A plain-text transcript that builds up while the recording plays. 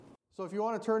So if you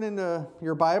want to turn into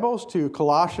your Bibles to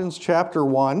Colossians chapter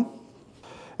 1,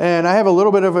 and I have a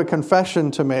little bit of a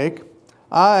confession to make.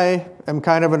 I am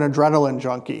kind of an adrenaline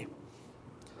junkie.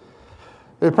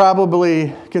 You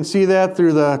probably can see that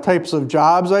through the types of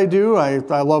jobs I do. I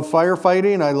love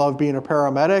firefighting. I love being a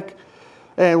paramedic.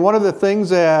 And one of the things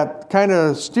that kind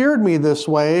of steered me this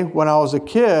way when I was a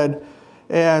kid,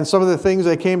 and some of the things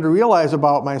I came to realize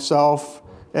about myself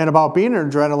and about being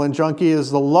an adrenaline junkie, is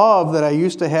the love that I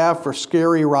used to have for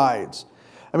scary rides.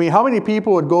 I mean, how many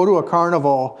people would go to a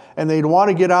carnival and they'd want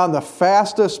to get on the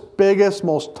fastest, biggest,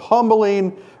 most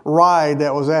tumbling ride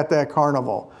that was at that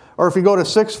carnival? Or if you go to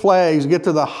Six Flags, get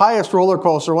to the highest roller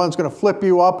coaster, one that's going to flip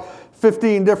you up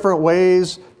 15 different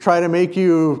ways, try to make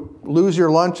you lose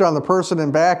your lunch on the person in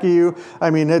back of you. I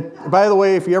mean, by the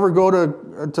way, if you ever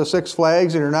go to Six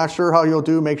Flags and you're not sure how you'll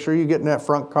do, make sure you get in that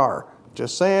front car.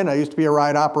 Just saying, I used to be a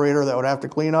ride operator that would have to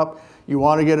clean up. You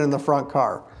want to get in the front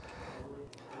car.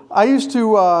 I used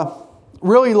to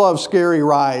really love scary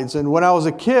rides. And when I was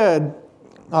a kid,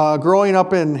 growing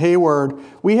up in Hayward,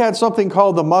 we had something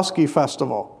called the Muskie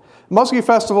Festival. Muskie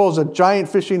Festival is a giant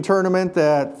fishing tournament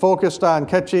that focused on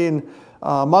catching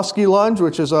muskie lunge,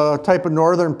 which is a type of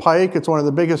northern pike. It's one of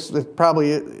the biggest, it probably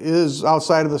is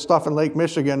outside of the stuff in Lake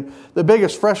Michigan, the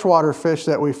biggest freshwater fish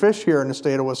that we fish here in the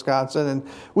state of Wisconsin. And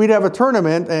we'd have a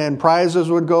tournament and prizes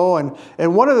would go.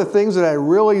 And one of the things that I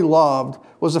really loved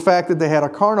was the fact that they had a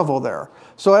carnival there.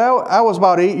 So I was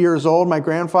about 8 years old. My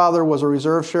grandfather was a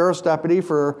reserve sheriff's deputy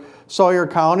for Sawyer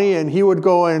County, and he would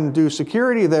go and do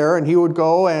security there, and he would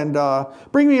go and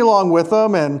bring me along with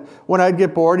him. And when I'd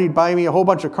get bored, he'd buy me a whole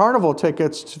bunch of carnival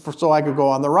tickets so I could go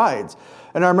on the rides.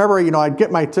 And I remember, I'd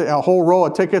get a whole row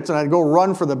of tickets, and I'd go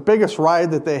run for the biggest ride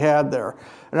that they had there.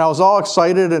 And I was all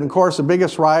excited, and of course, the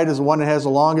biggest ride is the one that has the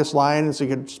longest line, and so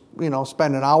you could,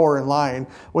 spend an hour in line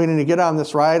waiting to get on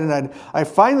this ride. And I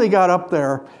finally got up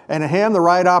there, and I hand the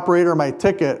ride operator my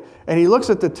ticket, and he looks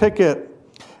at the ticket,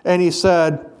 and he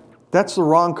said, "That's the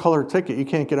wrong color ticket. You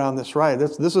can't get on this ride.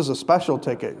 This is a special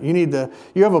ticket.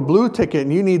 You have a blue ticket,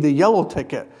 and you need the yellow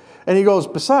ticket." And he goes,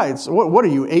 "Besides, what are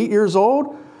you, 8 years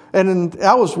old?" And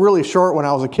I was really short when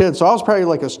I was a kid, so I was probably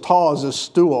like as tall as this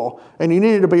stool. And you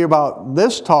needed to be about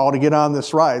this tall to get on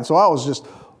this ride. So I was just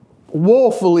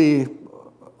woefully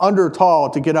under tall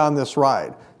to get on this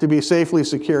ride, to be safely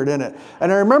secured in it.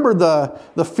 And I remember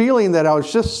the feeling that I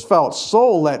just felt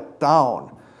so let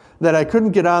down that I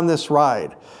couldn't get on this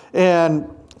ride. And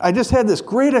I just had this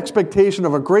great expectation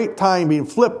of a great time being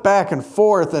flipped back and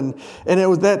forth, and it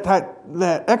was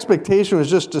that expectation was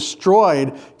just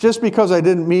destroyed just because I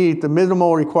didn't meet the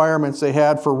minimal requirements they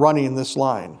had for running this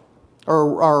line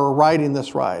or riding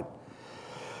this ride.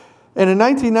 And in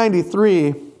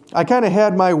 1993, I kind of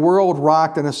had my world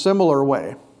rocked in a similar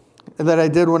way that I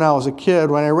did when I was a kid,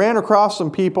 when I ran across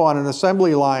some people on an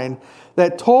assembly line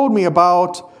that told me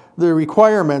about the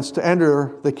requirements to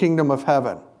enter the kingdom of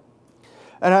heaven.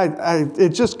 And it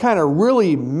just kind of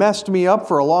really messed me up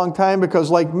for a long time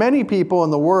because, like many people in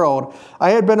the world,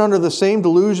 I had been under the same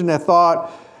delusion that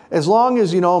thought, as long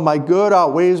as, my good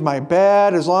outweighs my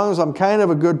bad, as long as I'm kind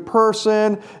of a good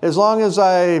person, as long as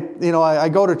I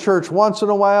go to church once in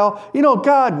a while,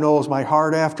 God knows my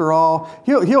heart after all.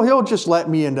 He'll just let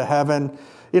me into heaven.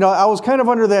 I was kind of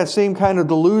under that same kind of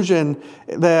delusion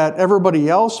that everybody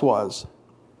else was.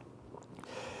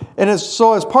 And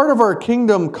as part of our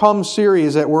Kingdom Come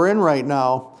series that we're in right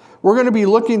now, we're going to be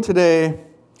looking today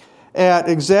at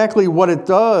exactly what it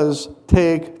does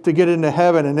take to get into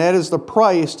heaven, and that is the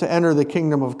price to enter the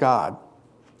kingdom of God.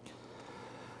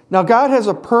 Now, God has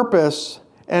a purpose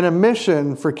and a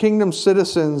mission for kingdom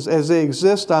citizens as they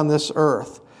exist on this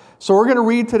earth. So we're going to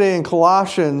read today in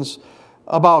Colossians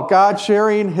about Paul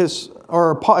sharing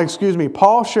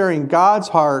God's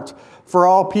heart for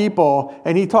all people,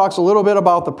 and he talks a little bit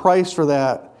about the price for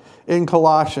that in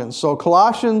Colossians. So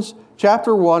Colossians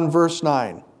chapter 1, verse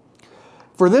 9.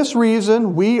 "For this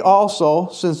reason, we also,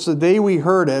 since the day we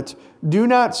heard it, do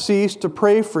not cease to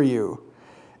pray for you,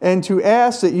 and to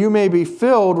ask that you may be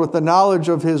filled with the knowledge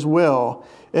of his will,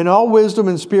 in all wisdom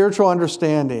and spiritual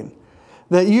understanding,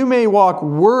 that you may walk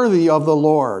worthy of the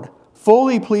Lord,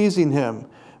 fully pleasing him,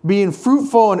 being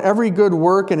fruitful in every good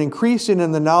work and increasing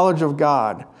in the knowledge of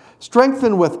God,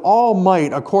 strengthened with all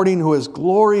might according to his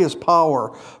glorious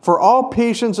power, for all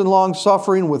patience and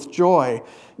long-suffering with joy,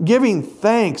 giving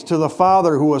thanks to the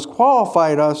Father who has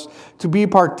qualified us to be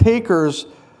partakers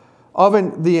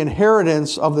of the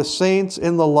inheritance of the saints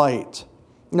in the light."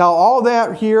 Now, all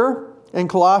that here in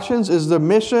Colossians is the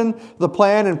mission, the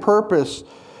plan, and purpose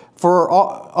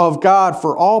of God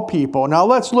for all people. Now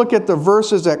let's look at the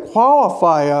verses that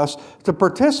qualify us to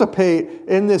participate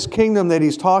in this kingdom that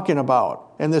he's talking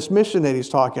about and this mission that he's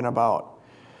talking about.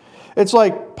 It's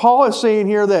like Paul is saying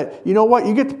here that, you know what,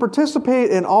 you get to participate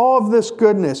in all of this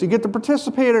goodness. You get to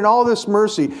participate in all this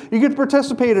mercy. You get to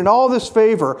participate in all this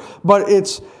favor.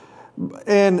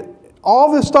 And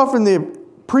all this stuff in the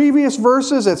previous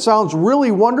verses that sounds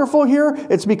really wonderful here,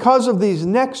 it's because of these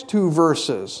next two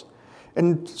verses.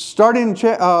 And starting in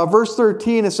verse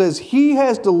 13, it says, He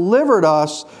has delivered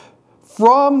us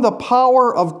from the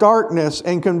power of darkness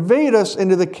and conveyed us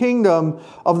into the kingdom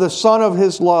of the Son of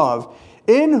His love,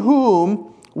 in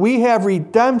whom we have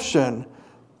redemption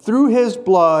through His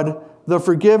blood, the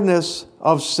forgiveness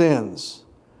of sins.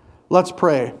 Let's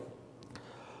pray.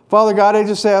 Father God, I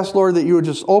just ask, Lord, that you would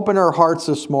just open our hearts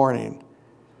this morning,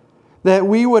 that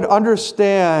we would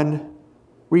understand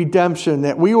redemption,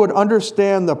 that we would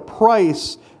understand the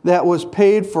price that was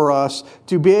paid for us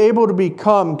to be able to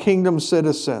become kingdom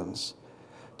citizens,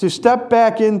 to step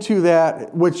back into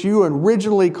that which you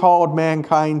originally called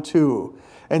mankind to,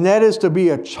 and that is to be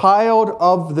a child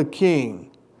of the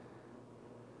King.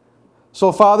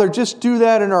 So, Father, just do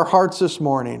that in our hearts this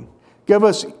morning. Give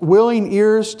us willing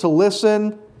ears to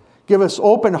listen, give us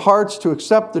open hearts to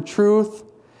accept the truth,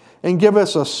 and give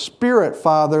us a spirit,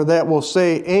 Father, that will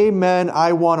say, Amen,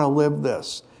 I want to live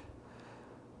this.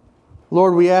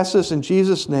 Lord, we ask this in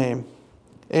Jesus' name.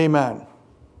 Amen.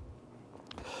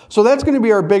 So that's going to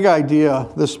be our big idea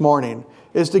this morning,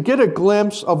 is to get a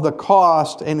glimpse of the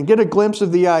cost and get a glimpse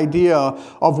of the idea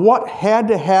of what had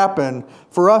to happen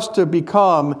for us to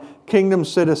become kingdom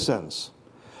citizens.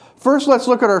 First, let's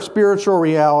look at our spiritual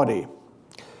reality.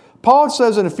 Paul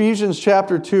says in Ephesians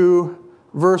chapter 2,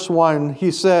 verse 1,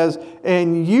 he says,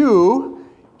 And you,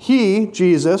 he,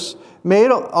 Jesus,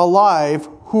 made alive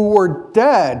who were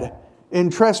dead in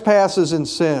trespasses and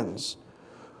sins,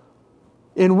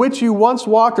 in which you once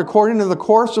walked according to the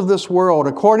course of this world,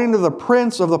 according to the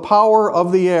prince of the power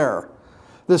of the air,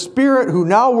 the spirit who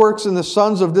now works in the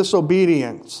sons of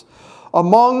disobedience,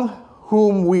 among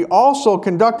whom we also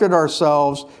conducted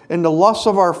ourselves in the lusts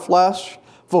of our flesh,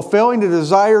 fulfilling the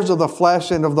desires of the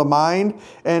flesh and of the mind,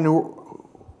 and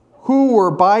who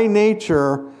were by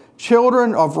nature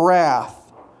children of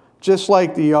wrath, just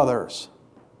like the others.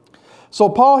 So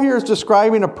Paul here is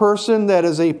describing a person that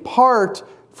is apart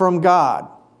from God.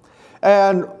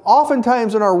 And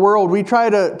oftentimes in our world, we try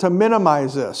to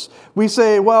minimize this. We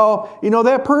say, well, you know,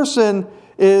 that person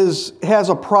has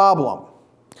a problem.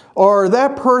 Or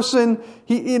that person,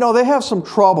 they have some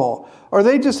trouble. Or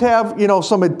they just have,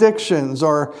 some addictions.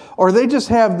 Or they just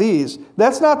have these.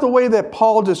 That's not the way that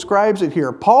Paul describes it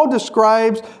here. Paul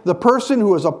describes the person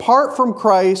who is apart from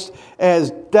Christ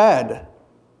as dead.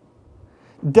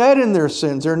 Dead in their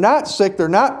sins. They're not sick. They're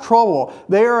not trouble.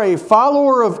 They are a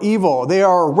follower of evil. They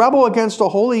are a rebel against a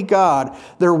holy God.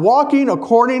 They're walking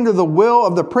according to the will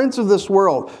of the prince of this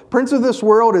world. Prince of this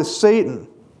world is Satan.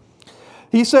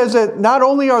 He says that not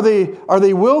only are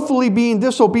they willfully being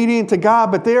disobedient to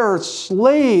God, but they are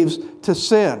slaves to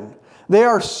sin. They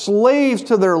are slaves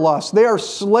to their lust. They are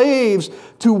slaves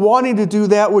to wanting to do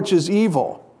that which is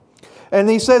evil. And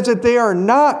he says that they are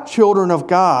not children of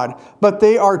God, but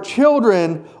they are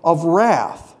children of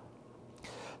wrath.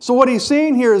 So what he's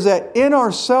saying here is that in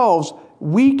ourselves,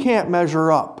 we can't measure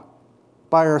up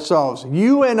by ourselves.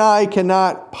 You and I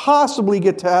cannot possibly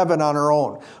get to heaven on our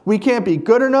own. We can't be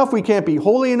good enough. We can't be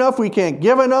holy enough. We can't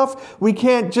give enough. We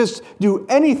can't just do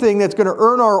anything that's going to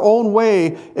earn our own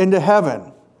way into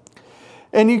heaven.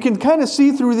 And you can kind of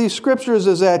see through these scriptures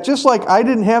is that just like I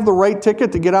didn't have the right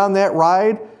ticket to get on that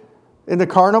ride in the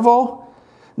carnival,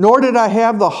 nor did I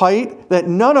have the height, that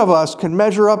none of us can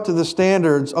measure up to the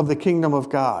standards of the kingdom of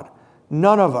God.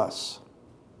 None of us.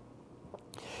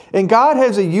 And God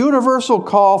has a universal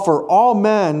call for all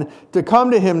men to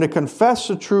come to Him to confess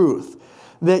the truth,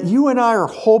 that you and I are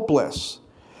hopeless.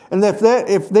 And that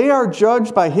if they are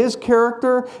judged by His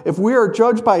character, if we are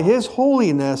judged by His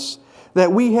holiness,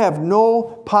 that we have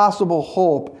no possible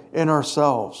hope in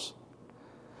ourselves.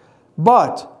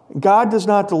 But God does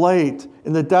not delight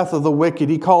in the death of the wicked.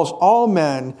 He calls all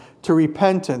men to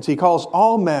repentance. He calls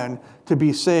all men to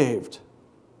be saved.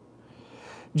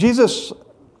 Jesus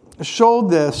showed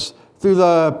this through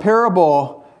the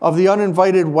parable of the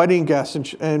uninvited wedding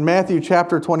guests in Matthew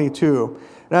chapter 22.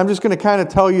 And I'm just going to kind of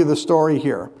tell you the story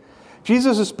here.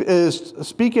 Jesus is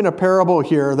speaking a parable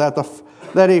here that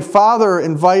a father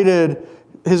invited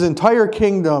his entire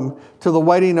kingdom to the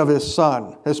wedding of his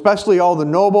son, especially all the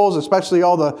nobles, especially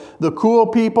all the cool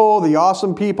people, the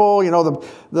awesome people,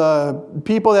 the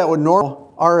people that would normally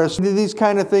are these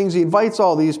kind of things. He invites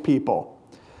all these people.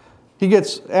 He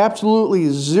gets absolutely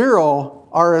 0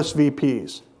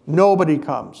 RSVPs. Nobody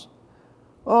comes.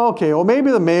 Okay, well,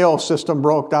 maybe the mail system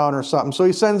broke down or something. So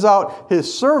he sends out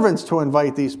his servants to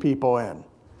invite these people in.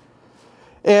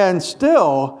 And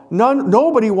still,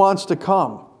 nobody wants to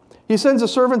come. He sends the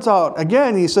servants out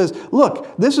again. He says,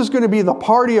 look, this is going to be the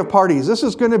party of parties. This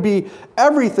is going to be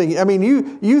everything. I mean,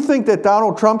 you think that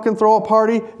Donald Trump can throw a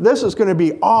party? This is going to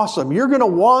be awesome. You're going to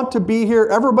want to be here.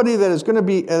 Everybody that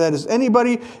is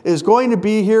anybody is going to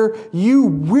be here. You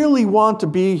really want to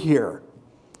be here.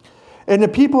 And the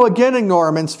people again ignore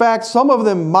him. In fact, some of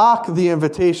them mock the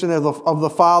invitation of the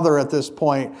Father at this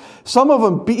point. Some of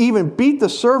them even beat the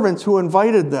servants who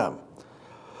invited them.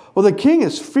 Well, the king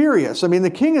is furious. I mean, the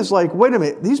king is like, wait a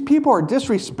minute, these people are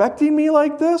disrespecting me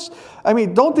like this? I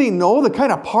mean, don't they know the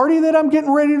kind of party that I'm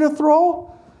getting ready to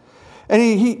throw?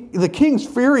 And the king's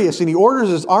furious, and he orders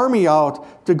his army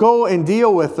out to go and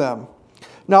deal with them.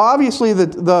 Now, obviously,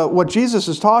 what Jesus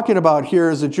is talking about here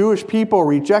is the Jewish people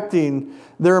rejecting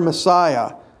their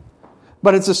Messiah.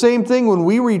 But it's the same thing when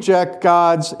we reject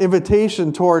God's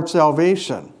invitation towards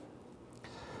salvation.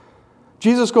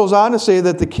 Jesus goes on to say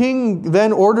that the king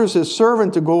then orders his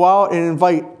servant to go out and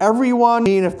invite everyone,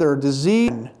 if they're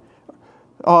diseased,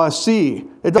 a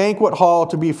banquet hall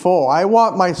to be full. I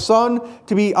want my son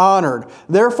to be honored.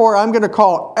 Therefore, I'm going to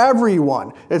call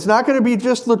everyone. It's not going to be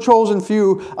just the chosen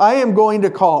few. I am going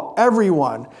to call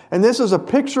everyone. And this is a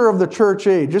picture of the church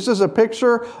age. This is a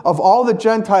picture of all the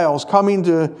Gentiles coming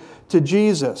to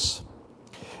Jesus.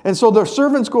 And so their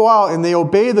servants go out and they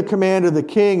obey the command of the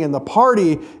king, and the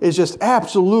party is just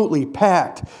absolutely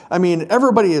packed. I mean,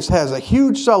 everybody has a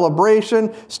huge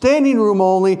celebration, standing room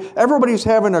only. Everybody's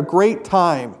having a great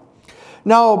time.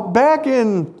 Now, back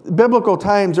in biblical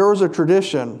times, there was a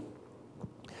tradition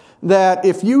that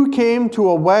if you came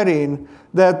to a wedding,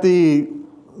 that the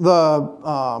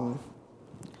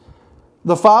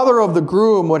father of the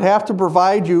groom would have to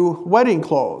provide you wedding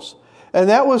clothes. And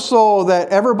that was so that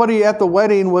everybody at the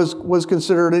wedding was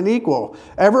considered an equal.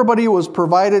 Everybody was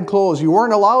provided clothes. You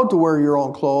weren't allowed to wear your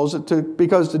own clothes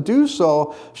because to do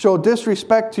so showed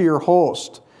disrespect to your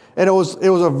host. And it was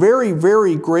a very,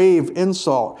 very grave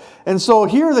insult. And so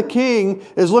here the king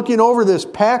is looking over this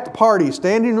packed party,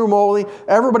 standing room only.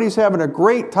 Everybody's having a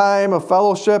great time of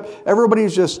fellowship.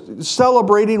 Everybody's just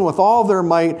celebrating with all their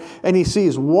might. And he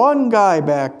sees one guy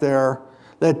back there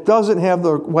that doesn't have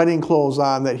the wedding clothes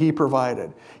on that he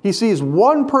provided. He sees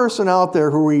one person out there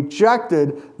who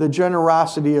rejected the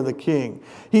generosity of the king.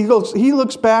 He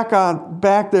looks back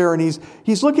there and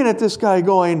he's looking at this guy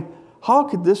going, how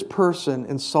could this person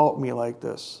insult me like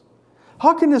this?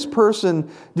 How can this person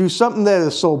do something that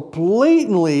is so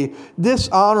blatantly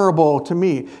dishonorable to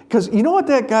me? Because you know what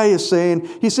that guy is saying?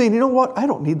 He's saying, you know what? I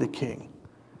don't need the king.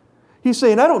 He's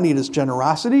saying, I don't need his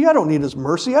generosity. I don't need his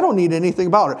mercy. I don't need anything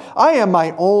about it. I am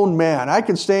my own man. I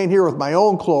can stay in here with my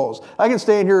own clothes. I can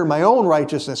stay in here in my own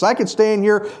righteousness. I can stay in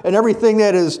here in everything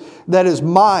that is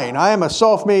mine. I am a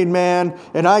self-made man,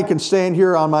 and I can stand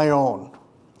here on my own.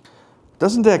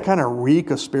 Doesn't that kind of reek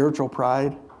of spiritual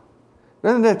pride?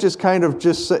 Doesn't that just kind of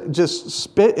just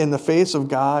spit in the face of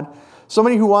God?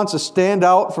 Somebody who wants to stand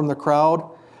out from the crowd.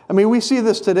 I mean, we see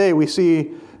this today. We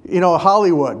see,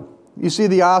 Hollywood. You see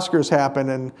the Oscars happen,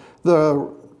 and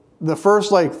the first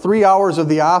 3 hours of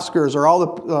the Oscars are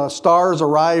all the stars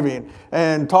arriving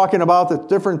and talking about the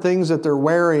different things that they're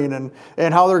wearing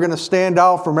and how they're going to stand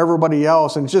out from everybody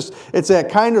else. And it's that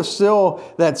kind of still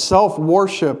that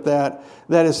self-worship that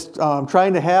is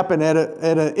trying to happen at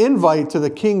an invite to the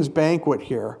king's banquet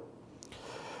here.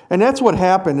 And that's what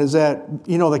happened is that,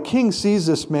 the king sees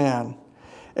this man,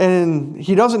 and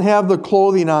he doesn't have the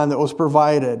clothing on that was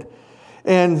provided.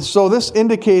 And so this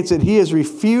indicates that he has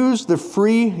refused the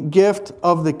free gift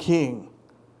of the king.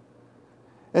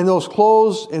 And those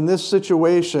clothes in this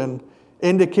situation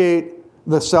indicate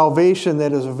the salvation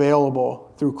that is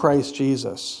available through Christ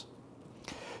Jesus.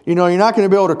 You're not going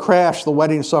to be able to crash the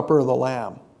wedding supper of the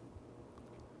Lamb.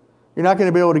 You're not going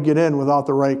to be able to get in without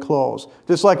the right clothes.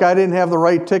 Just like I didn't have the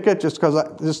right ticket, just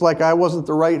like I wasn't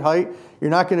the right height,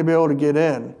 you're not going to be able to get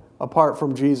in apart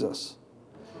from Jesus.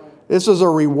 This is a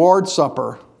reward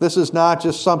supper. This is not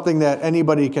just something that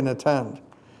anybody can attend.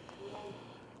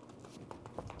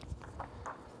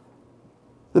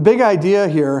 The big idea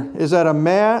here is that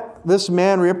this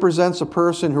man represents a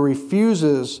person who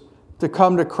refuses to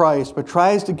come to Christ, but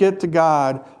tries to get to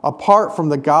God apart from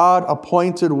the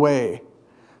God-appointed way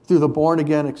through the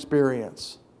born-again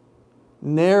experience.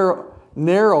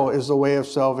 Narrow is the way of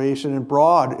salvation, and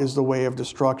broad is the way of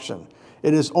destruction.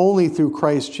 It is only through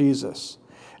Christ Jesus.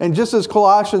 And just as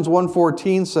Colossians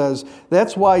 1:14 says,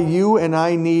 that's why you and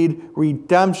I need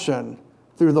redemption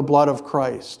through the blood of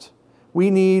Christ. We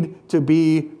need to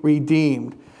be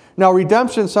redeemed. Now,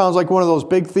 redemption sounds like one of those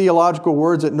big theological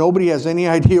words that nobody has any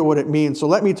idea what it means. So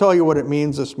let me tell you what it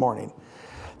means this morning.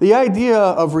 The idea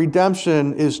of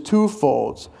redemption is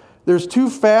twofold. There's two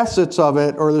facets of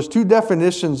it, or there's two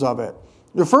definitions of it.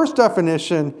 The first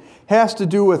definition has to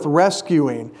do with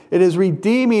rescuing. It is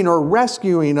redeeming or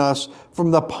rescuing us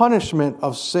from the punishment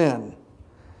of sin.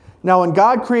 Now, when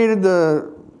God created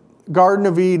the Garden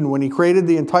of Eden, when he created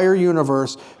the entire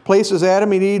universe, places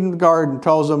Adam and Eve in the garden,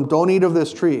 tells them, don't eat of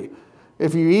this tree.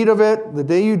 If you eat of it, the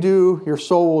day you do, your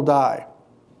soul will die.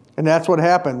 And that's what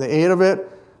happened. They ate of it.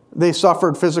 They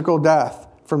suffered physical death.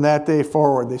 From that day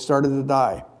forward, they started to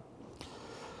die.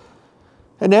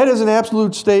 And that is an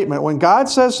absolute statement. When God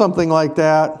says something like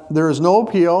that, there is no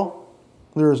appeal.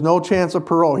 There is no chance of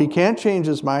parole. He can't change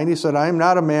his mind. He said, I am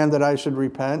not a man that I should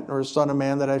repent, or a son of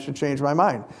man that I should change my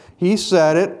mind. He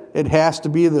said it. It has to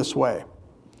be this way.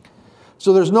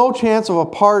 So there's no chance of a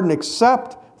pardon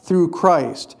except through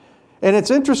Christ. And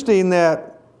it's interesting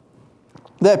that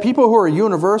people who are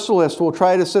universalists will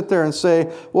try to sit there and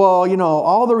say, well,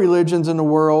 all the religions in the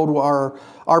world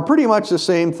are pretty much the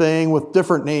same thing with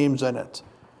different names in it.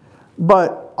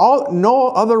 But no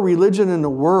other religion in the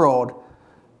world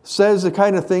says the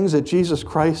kind of things that Jesus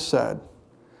Christ said.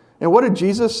 And what did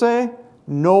Jesus say?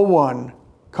 No one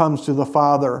comes to the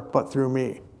Father but through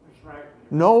me. That's right.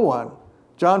 No one.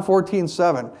 John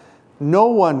 14:7. No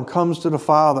one comes to the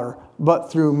Father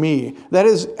but through me. That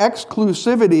is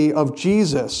exclusivity of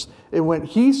Jesus. And when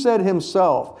he said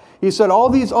himself, he said, all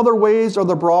these other ways are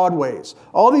the broad ways.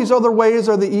 All these other ways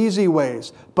are the easy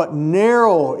ways. But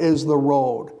narrow is the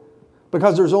road.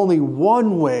 Because there's only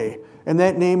one way, and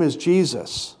that name is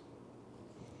Jesus.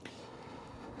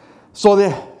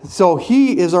 So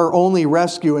he is our only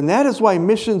rescue. And that is why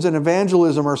missions and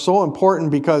evangelism are so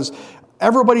important, because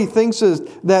everybody thinks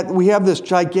that we have this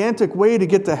gigantic way to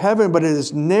get to heaven, but it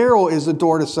is narrow is the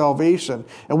door to salvation.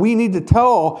 And we need to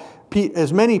tell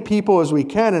as many people as we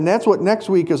can, and that's what next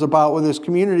week is about with this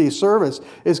community service,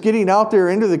 is getting out there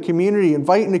into the community,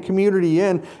 inviting the community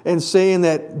in, and saying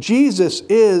that Jesus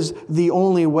is the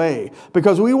only way.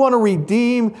 Because we want to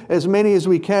redeem as many as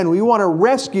we can. We want to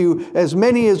rescue as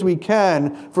many as we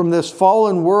can from this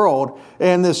fallen world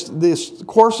and this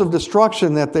course of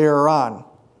destruction that they are on.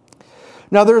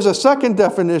 Now, there's a second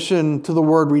definition to the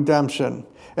word redemption,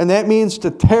 and that means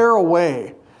to tear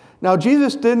away. Now,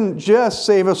 Jesus didn't just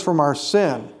save us from our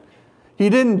sin.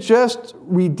 He didn't just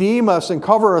redeem us and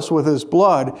cover us with his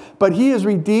blood, but he has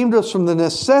redeemed us from the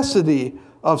necessity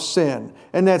of sin.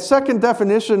 And that second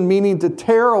definition, meaning to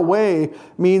tear away,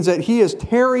 means that he is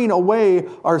tearing away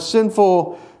our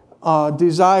sinful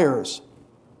desires.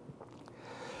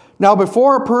 Now,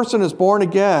 before a person is born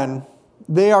again,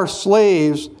 they are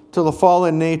slaves to the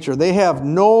fallen nature. They have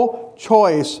no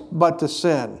choice but to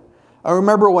sin. I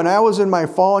remember when I was in my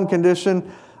fallen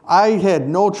condition, I had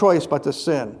no choice but to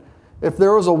sin. If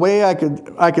there was a way I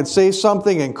could say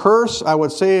something and curse, I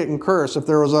would say it and curse. If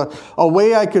there was a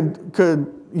way I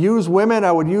could use women,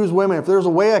 I would use women. If there was a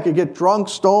way I could get drunk,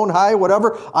 stoned, high,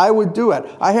 whatever, I would do it.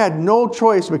 I had no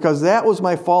choice because that was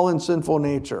my fallen, sinful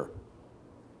nature.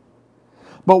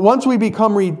 But once we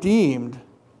become redeemed,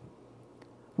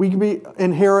 we can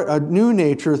inherit a new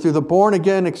nature through the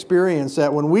born-again experience,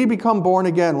 that when we become born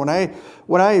again, when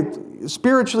I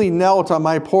spiritually knelt on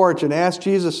my porch and asked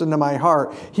Jesus into my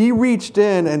heart, he reached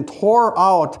in and tore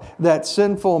out that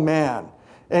sinful man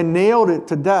and nailed it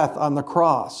to death on the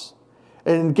cross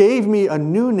and gave me a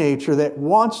new nature that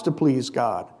wants to please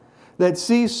God, that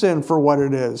sees sin for what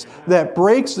it is, that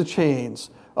breaks the chains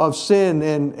of sin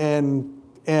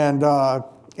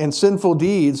and sinful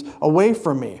deeds away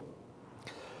from me.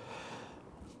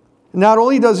 Not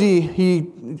only does he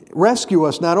rescue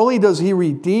us, not only does he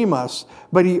redeem us,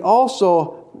 but he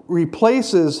also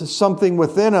replaces something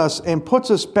within us and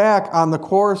puts us back on the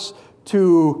course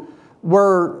to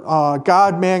where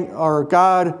God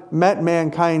meant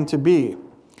mankind to be.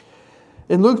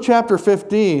 In Luke chapter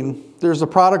 15, there's the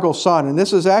prodigal son, and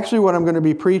this is actually what I'm going to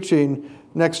be preaching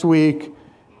next week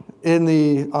in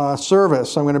the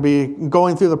service. I'm going to be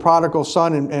going through the prodigal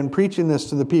son and preaching this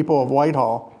to the people of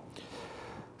Whitehall.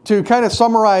 To kind of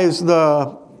summarize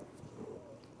the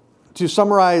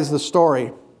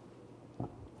story,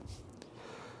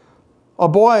 a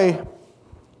boy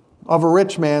of a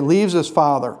rich man leaves his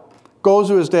father, goes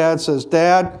to his dad, says,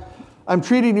 "Dad, I'm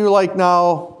treating you like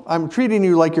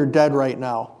you're dead right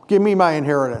now. Give me my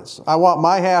inheritance. I want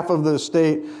my half of the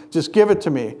estate. Just give it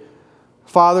to me."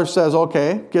 Father says,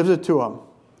 "Okay," gives it to him.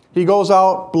 He goes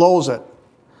out, blows it.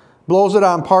 Blows it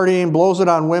on partying, blows it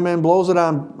on women, blows it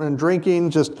on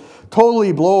drinking, just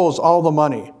totally blows all the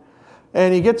money.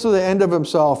 And he gets to the end of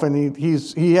himself, and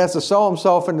he has to sell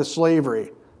himself into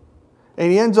slavery.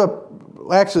 And he ends up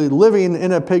actually living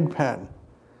in a pig pen.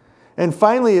 And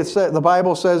finally, the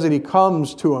Bible says that he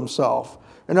comes to himself.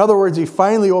 In other words, he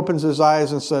finally opens his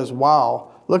eyes and says,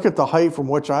 wow, look at the height from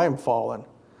which I am fallen.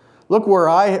 Look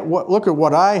at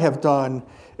what I have done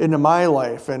into my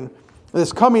life. And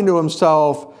this coming to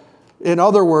himself, in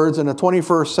other words, in a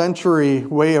 21st century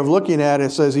way of looking at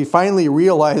it, says he finally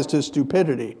realized his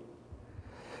stupidity.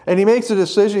 And he makes a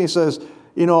decision. He says,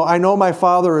 I know my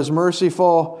Father is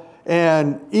merciful,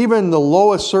 and even the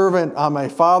lowest servant on my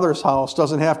Father's house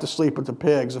doesn't have to sleep with the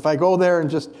pigs. If I go there and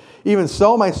just even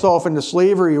sell myself into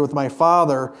slavery with my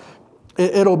Father,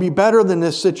 it'll be better than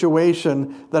this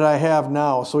situation that I have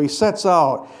now. So he sets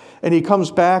out, and he comes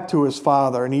back to his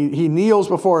Father, and he kneels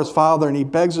before his Father, and he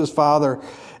begs his Father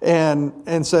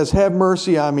and says, have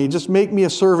mercy on me. Just make me a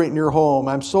servant in your home.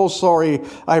 I'm so sorry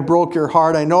I broke your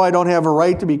heart. I know I don't have a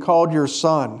right to be called your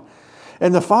son.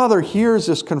 And the Father hears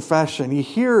this confession. He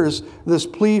hears this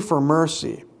plea for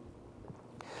mercy.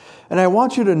 And I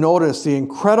want you to notice the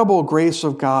incredible grace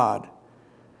of God.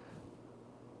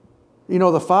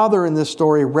 The Father in this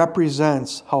story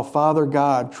represents how Father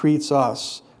God treats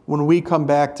us when we come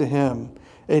back to Him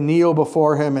and kneel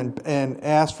before Him and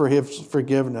ask for His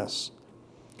forgiveness.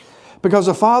 Because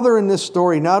the Father in this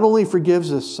story not only forgives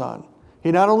His Son,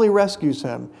 He not only rescues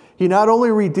him, He not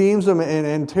only redeems him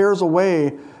and tears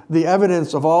away the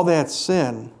evidence of all that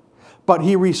sin, but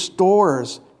He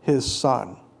restores His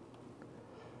Son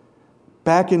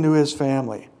back into His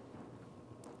family.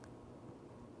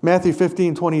 Matthew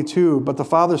 15:22, but the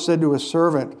Father said to His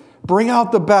servant, bring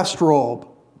out the best robe,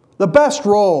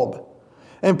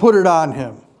 and put it on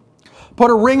him.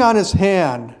 Put a ring on his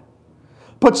hand.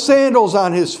 Put sandals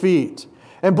on his feet,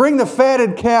 and bring the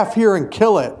fatted calf here and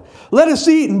kill it. Let us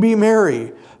eat and be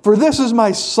merry, for this is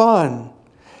my son.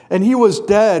 And he was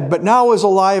dead, but now is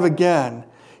alive again.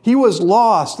 He was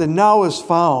lost, and now is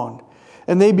found.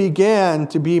 And they began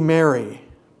to be merry.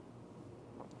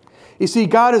 You see,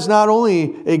 God is not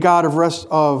only a God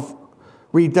of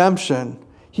redemption,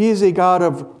 He is a God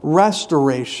of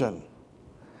restoration.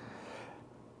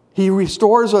 He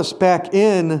restores us back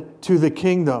into the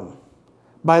kingdom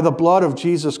by the blood of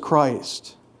Jesus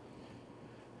Christ.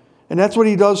 And that's what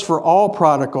He does for all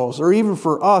prodigals, or even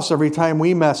for us every time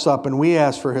we mess up and we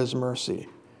ask for His mercy.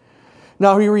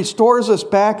 Now, He restores us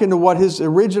back into what His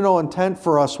original intent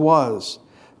for us was,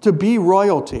 to be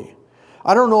royalty.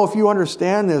 I don't know if you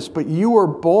understand this, but you were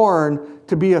born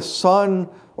to be a son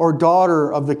or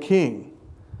daughter of the King.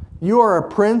 You are a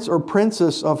prince or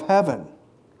princess of heaven.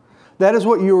 That is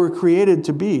what you were created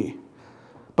to be.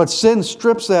 But sin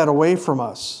strips that away from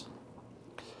us.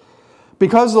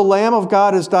 Because the Lamb of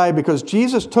God has died, because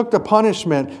Jesus took the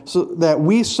punishment so that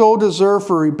we so deserve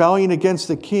for rebellion against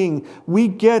the King, we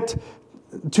get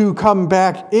to come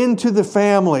back into the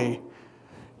family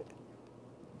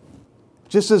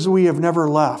just as we have never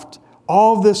left.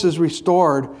 All of this is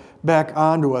restored back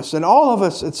onto us. And all of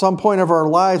us at some point of our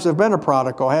lives have been a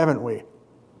prodigal, haven't we?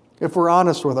 If we're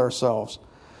honest with ourselves.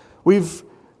 We've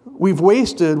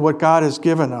wasted what God has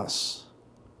given us.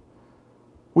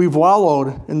 We've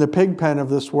wallowed in the pig pen of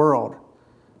this world.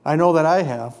 I know that I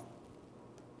have.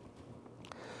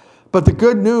 But the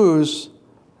good news,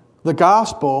 the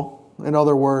gospel, in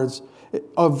other words,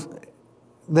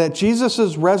 that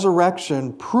Jesus'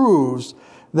 resurrection proves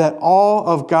that all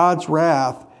of God's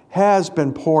wrath has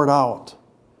been poured out.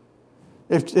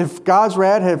 If God's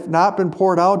wrath had not been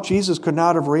poured out, Jesus could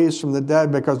not have raised from the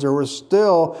dead because there was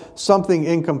still something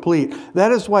incomplete.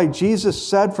 That is why Jesus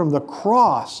said from the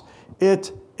cross,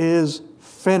 it is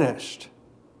finished.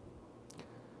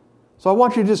 So I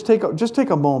want you to just take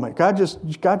a moment. God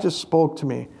just spoke to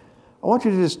me. I want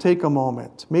you to just take a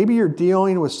moment. Maybe you're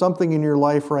dealing with something in your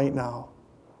life right now.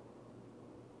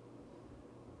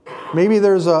 Maybe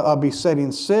there's a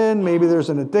besetting sin. Maybe there's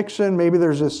an addiction. Maybe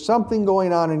there's just something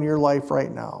going on in your life right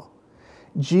now.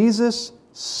 Jesus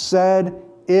said,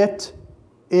 it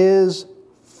is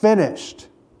finished.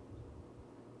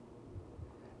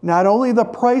 Not only the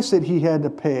price that He had to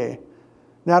pay,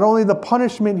 not only the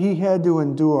punishment He had to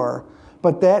endure,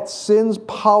 but that sin's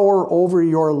power over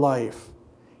your life.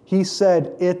 He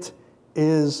said, it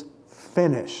is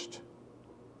finished.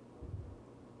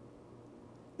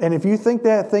 And if you think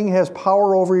that thing has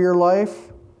power over your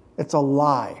life, it's a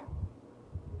lie.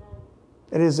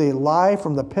 It is a lie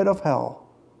from the pit of hell.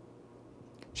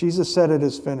 Jesus said it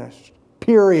is finished.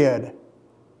 Period.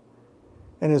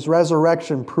 And His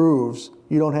resurrection proves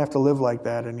you don't have to live like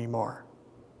that anymore.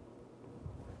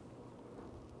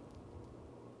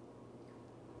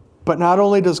 But not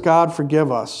only does God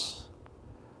forgive us,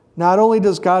 not only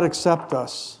does God accept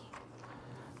us,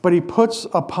 but He puts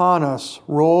upon us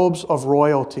robes of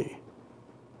royalty.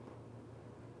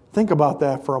 Think about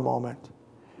that for a moment.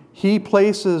 He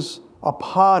places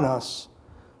upon us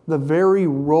the very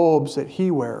robes that He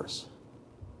wears,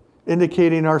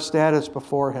 indicating our status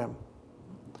before Him.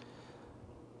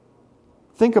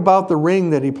 Think about the ring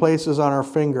that He places on our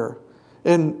finger.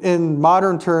 In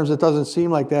modern terms, it doesn't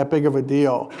seem like that big of a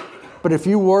deal. But if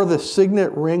you wore the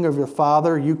signet ring of your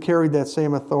Father, you carried that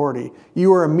same authority.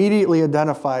 You were immediately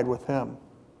identified with Him.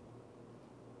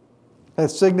 That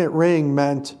signet ring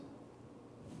meant,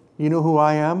 you know who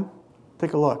I am?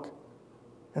 Take a look.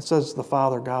 It says the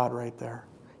Father God right there.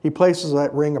 He places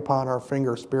that ring upon our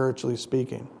finger, spiritually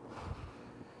speaking.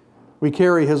 We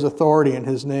carry His authority in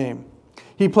His name.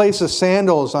 He places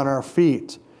sandals on our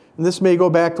feet. And this may go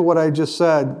back to what I just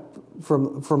said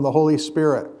from the Holy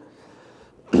Spirit.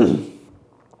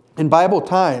 In Bible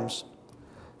times,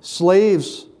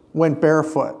 slaves went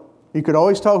barefoot. You could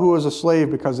always tell who was a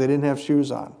slave because they didn't have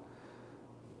shoes on.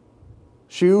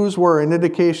 Shoes were an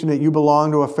indication that you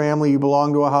belonged to a family, you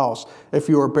belonged to a house. If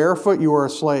you were barefoot, you were a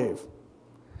slave.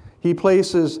 He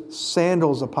places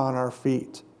sandals upon our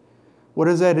feet. What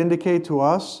does that indicate to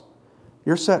us?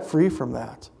 You're set free from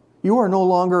that. You are no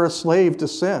longer a slave to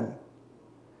sin.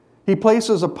 He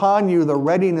places upon you the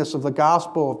readiness of the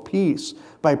gospel of peace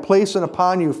by placing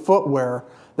upon you footwear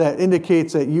that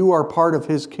indicates that you are part of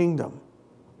His kingdom.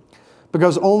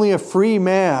 Because only a free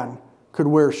man could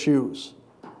wear shoes.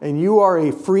 And you are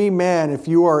a free man if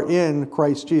you are in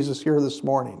Christ Jesus here this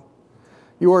morning.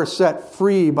 You are set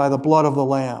free by the blood of the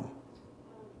Lamb.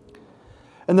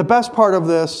 And the best part of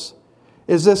this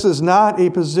is not a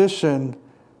position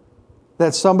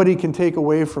that somebody can take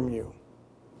away from you.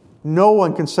 No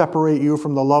one can separate you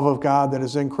from the love of God that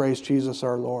is in Christ Jesus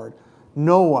our Lord.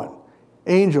 No one.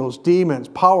 Angels, demons,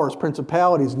 powers,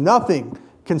 principalities, nothing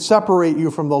can separate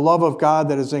you from the love of God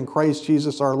that is in Christ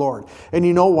Jesus our Lord. And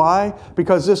you know why?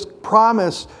 Because this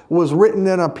promise was written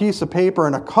in a piece of paper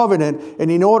in a covenant,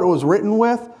 and you know what it was written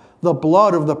with? The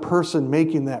blood of the person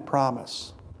making that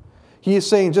promise. He is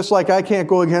saying, just like I can't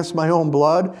go against my own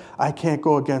blood, I can't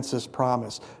go against this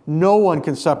promise. No one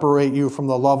can separate you from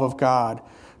the love of God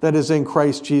that is in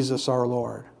Christ Jesus our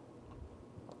Lord.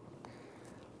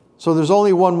 So there's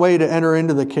only one way to enter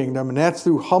into the kingdom, and that's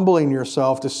through humbling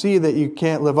yourself to see that you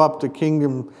can't live up to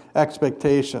kingdom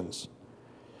expectations.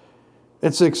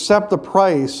 It's to accept the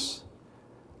price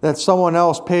that someone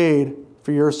else paid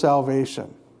for your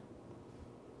salvation.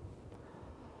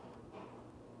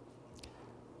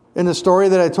 In the story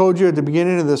that I told you at the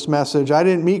beginning of this message, I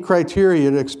didn't meet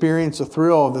criteria to experience the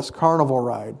thrill of this carnival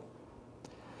ride.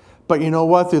 But you know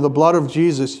what? Through the blood of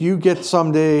Jesus, you get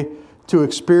someday to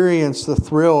experience the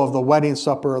thrill of the wedding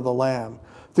supper of the Lamb.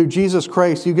 Through Jesus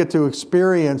Christ, you get to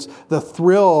experience the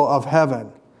thrill of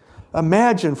heaven.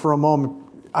 Imagine for a moment,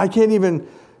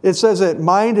 it says that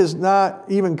mind has not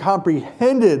even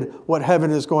comprehended what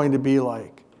heaven is going to be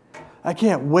like. I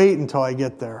can't wait until I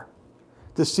get there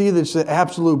to see the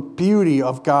absolute beauty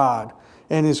of God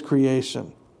and His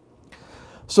creation.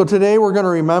 So today we're going to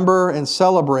remember and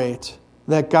celebrate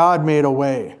that God made a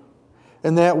way.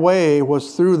 And that way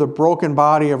was through the broken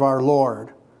body of our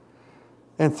Lord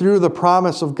and through the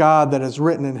promise of God that is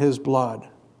written in His blood.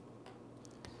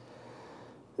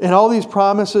 And all these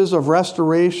promises of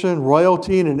restoration,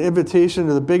 royalty, and an invitation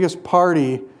to the biggest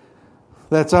party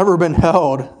that's ever been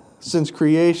held since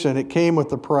creation, it came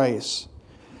with a price.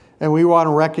 And we want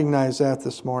to recognize that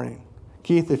this morning.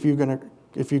 Keith, if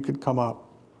you could come up.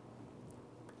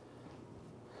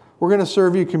 We're going to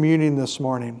serve you communion this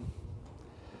morning.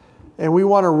 And we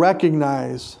want to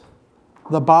recognize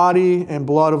the body and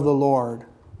blood of the Lord.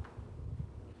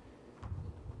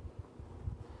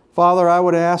 Father, I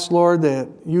would ask, Lord, that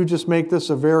you just make this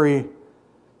a very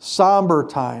somber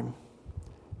time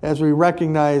as we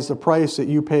recognize the price that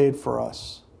you paid for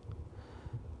us.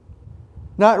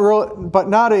 Not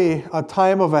a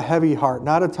time of a heavy heart,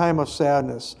 not a time of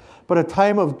sadness, but a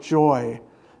time of joy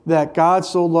that God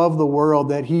so loved the world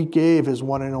that He gave His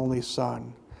one and only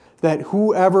Son, that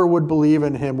whoever would believe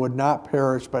in Him would not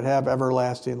perish but have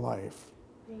everlasting life.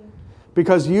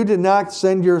 Because you did not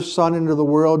send your Son into the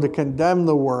world to condemn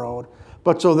the world,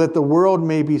 but so that the world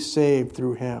may be saved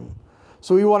through Him.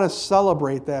 So we want to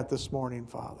celebrate that this morning,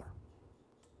 Father.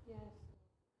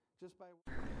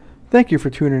 Thank you for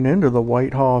tuning in to the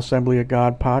Whitehall Assembly of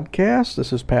God podcast.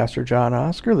 This is Pastor John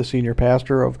Oscar, the senior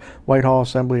pastor of Whitehall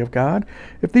Assembly of God.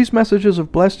 If these messages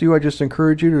have blessed you, I just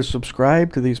encourage you to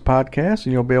subscribe to these podcasts,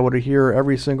 and you'll be able to hear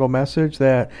every single message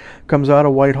that comes out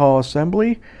of Whitehall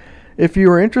Assembly. If you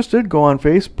are interested, go on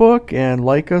Facebook and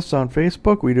like us on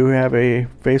Facebook. We do have a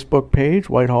Facebook page,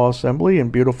 Whitehall Assembly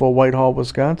in beautiful Whitehall,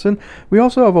 Wisconsin. We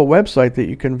also have a website that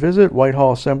you can visit,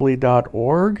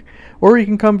 whitehallassembly.org, or you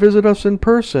can come visit us in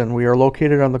person. We are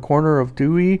located on the corner of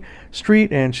Dewey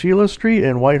Street and Sheila Street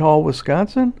in Whitehall,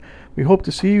 Wisconsin. We hope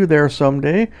to see you there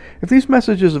someday. If these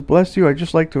messages have blessed you, I'd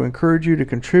just like to encourage you to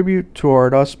contribute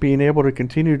toward us being able to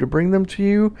continue to bring them to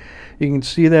you. You can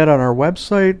see that on our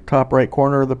website, top right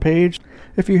corner of the page.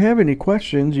 If you have any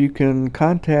questions, you can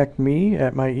contact me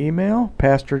at my email,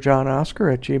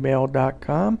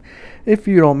 pastorjohnoscar@gmail.com. If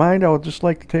you don't mind, I would just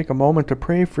like to take a moment to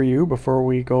pray for you before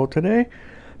we go today.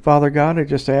 Father God, I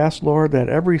just ask, Lord, that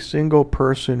every single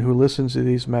person who listens to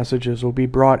these messages will be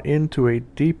brought into a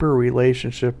deeper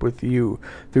relationship with you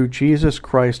through Jesus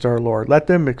Christ our Lord. Let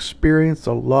them experience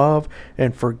the love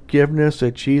and forgiveness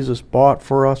that Jesus bought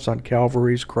for us on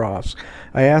Calvary's cross.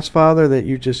 I ask, Father, that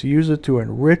you just use it to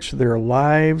enrich their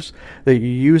lives, that you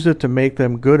use it to make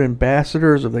them good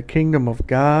ambassadors of the kingdom of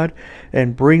God,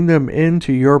 and bring them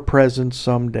into your presence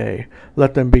someday.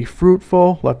 Let them be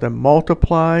fruitful, let them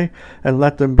multiply, and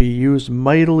let them be used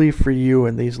mightily for you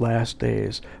in these last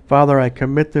days. Father, I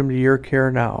commit them to your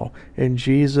care now. In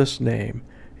Jesus' name,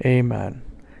 amen.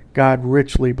 God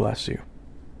richly bless you.